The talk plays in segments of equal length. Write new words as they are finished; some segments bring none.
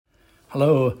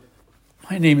Hello,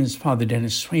 my name is Father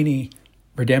Denis Sweeney,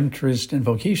 Redemptorist and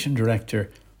Vocation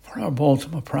Director for our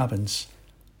Baltimore province.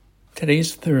 Today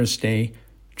is Thursday,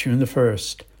 June the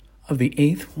 1st, of the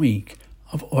 8th week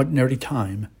of Ordinary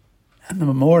Time, and the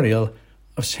memorial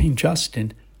of St.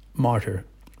 Justin, Martyr.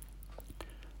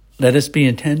 Let us be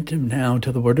attentive now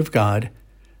to the Word of God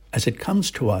as it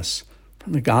comes to us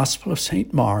from the Gospel of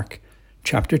St. Mark,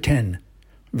 chapter 10,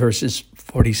 verses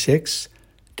 46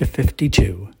 to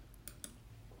 52.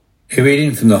 A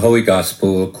reading from the Holy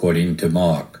Gospel according to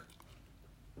Mark.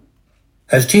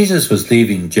 As Jesus was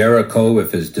leaving Jericho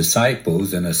with his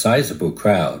disciples and a sizable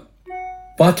crowd,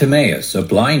 Bartimaeus, a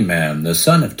blind man, the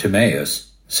son of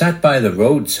Timaeus, sat by the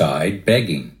roadside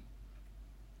begging.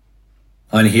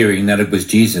 On hearing that it was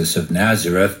Jesus of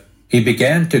Nazareth, he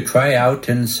began to cry out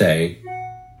and say,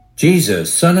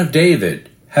 "Jesus, Son of David,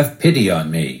 have pity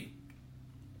on me."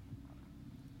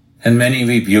 And many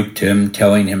rebuked him,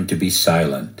 telling him to be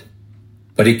silent.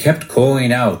 But he kept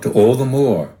calling out all the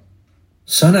more,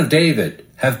 "Son of David,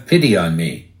 have pity on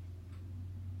me."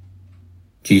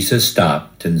 Jesus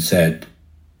stopped and said,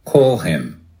 "Call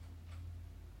him."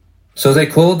 So they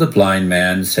called the blind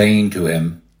man, saying to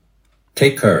him,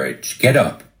 "Take courage, get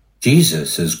up,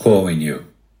 Jesus is calling you."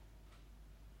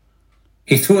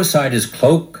 He threw aside his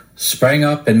cloak, sprang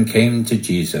up, and came to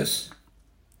Jesus.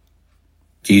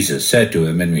 Jesus said to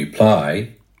him in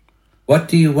reply, "What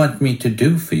do you want me to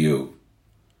do for you?"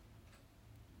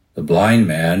 The blind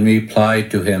man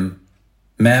replied to him,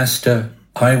 "Master,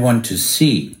 I want to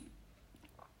see."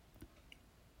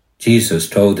 Jesus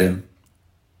told him,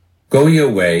 "Go your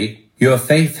way, your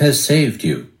faith has saved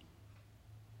you."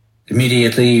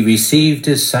 Immediately he received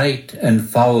his sight and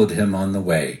followed him on the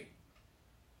way.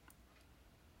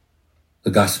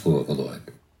 The Gospel of the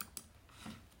Lord.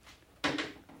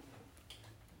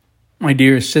 My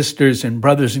dear sisters and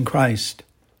brothers in Christ,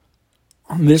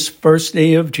 on this first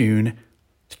day of June,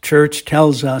 the Church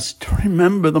tells us to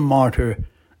remember the martyr,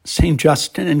 St.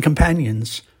 Justin and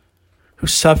companions, who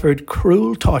suffered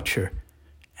cruel torture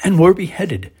and were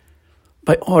beheaded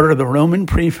by order of the Roman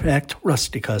prefect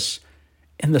Rusticus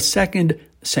in the 2nd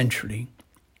century.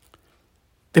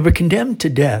 They were condemned to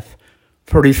death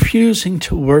for refusing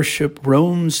to worship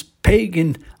Rome's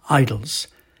pagan idols.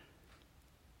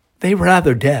 They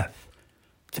rather death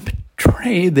than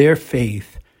betray their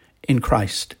faith in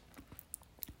Christ.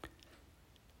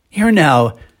 Here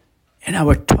now, in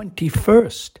our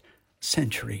 21st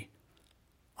century,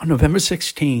 on November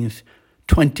 16th,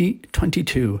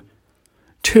 2022,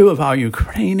 two of our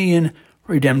Ukrainian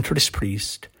Redemptorist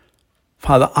priests,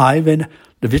 Father Ivan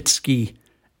Levitsky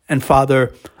and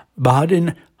Father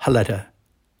Badin Haleta,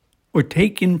 were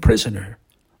taken prisoner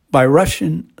by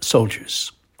Russian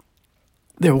soldiers.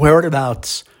 Their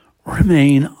whereabouts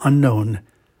remain unknown.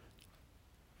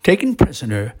 Taken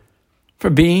prisoner for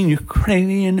being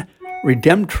Ukrainian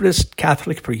Redemptorist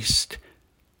Catholic priests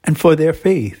and for their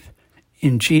faith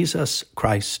in Jesus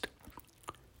Christ.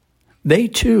 They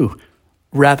too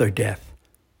rather death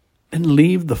than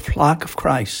leave the flock of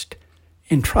Christ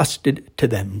entrusted to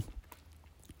them.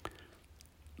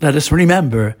 Let us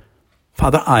remember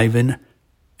Father Ivan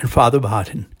and Father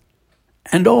Badin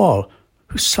and all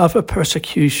who suffer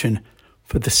persecution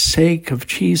for the sake of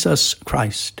Jesus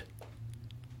Christ.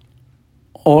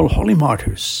 All holy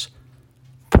martyrs,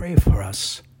 pray for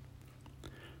us.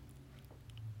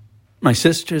 My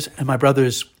sisters and my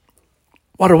brothers,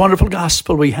 what a wonderful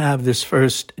gospel we have this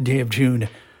first day of June.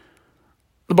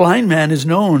 The blind man is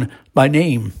known by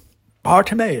name,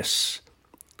 Bartimaeus.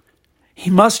 He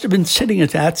must have been sitting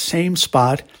at that same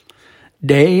spot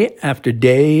day after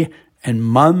day and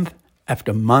month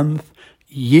after month,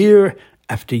 year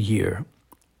after year.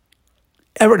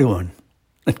 Everyone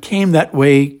that came that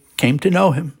way came to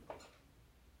know him.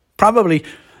 Probably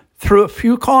threw a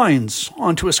few coins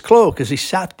onto his cloak as he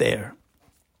sat there.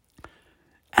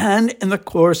 And in the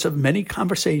course of many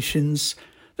conversations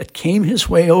that came his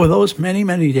way over those many,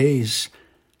 many days,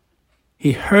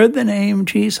 he heard the name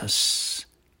Jesus.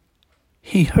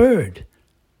 He heard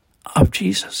of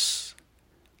Jesus.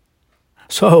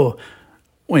 So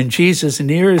when Jesus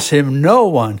nears him, no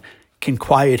one can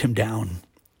quiet him down.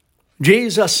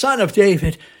 "Jesus, Son of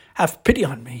David, have pity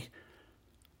on me."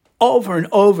 Over and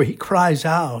over he cries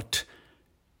out,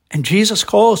 and Jesus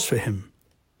calls for him.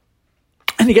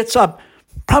 And he gets up,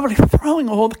 probably throwing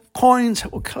all the coins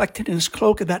that were collected in his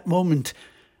cloak at that moment,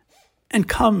 and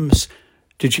comes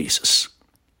to Jesus.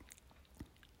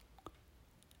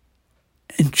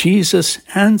 And Jesus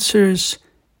answers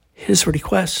his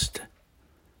request.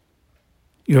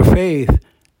 "Your faith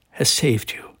has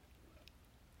saved you.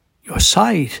 Your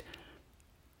sight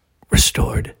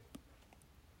restored."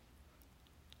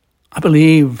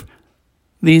 believe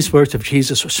these words of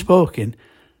Jesus were spoken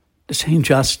to St.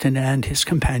 Justin and his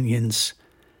companions,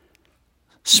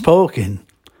 spoken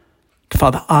to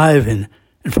Father Ivan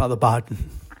and Father Barton,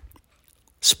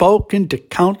 spoken to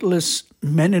countless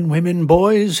men and women,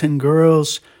 boys and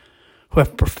girls who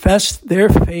have professed their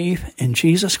faith in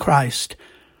Jesus Christ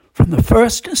from the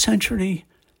 1st century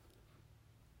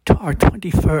to our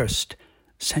 21st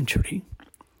century.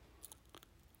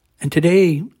 And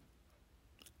today,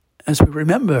 as we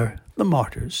remember the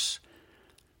martyrs,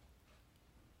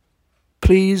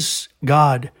 please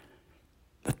God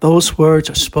that those words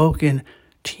are spoken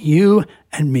to you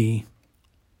and me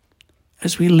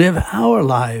as we live our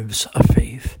lives of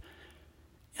faith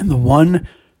in the one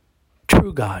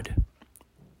true God.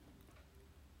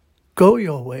 Go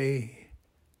your way.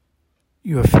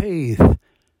 Your faith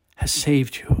has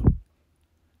saved you.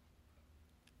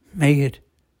 May it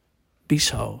be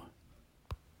so.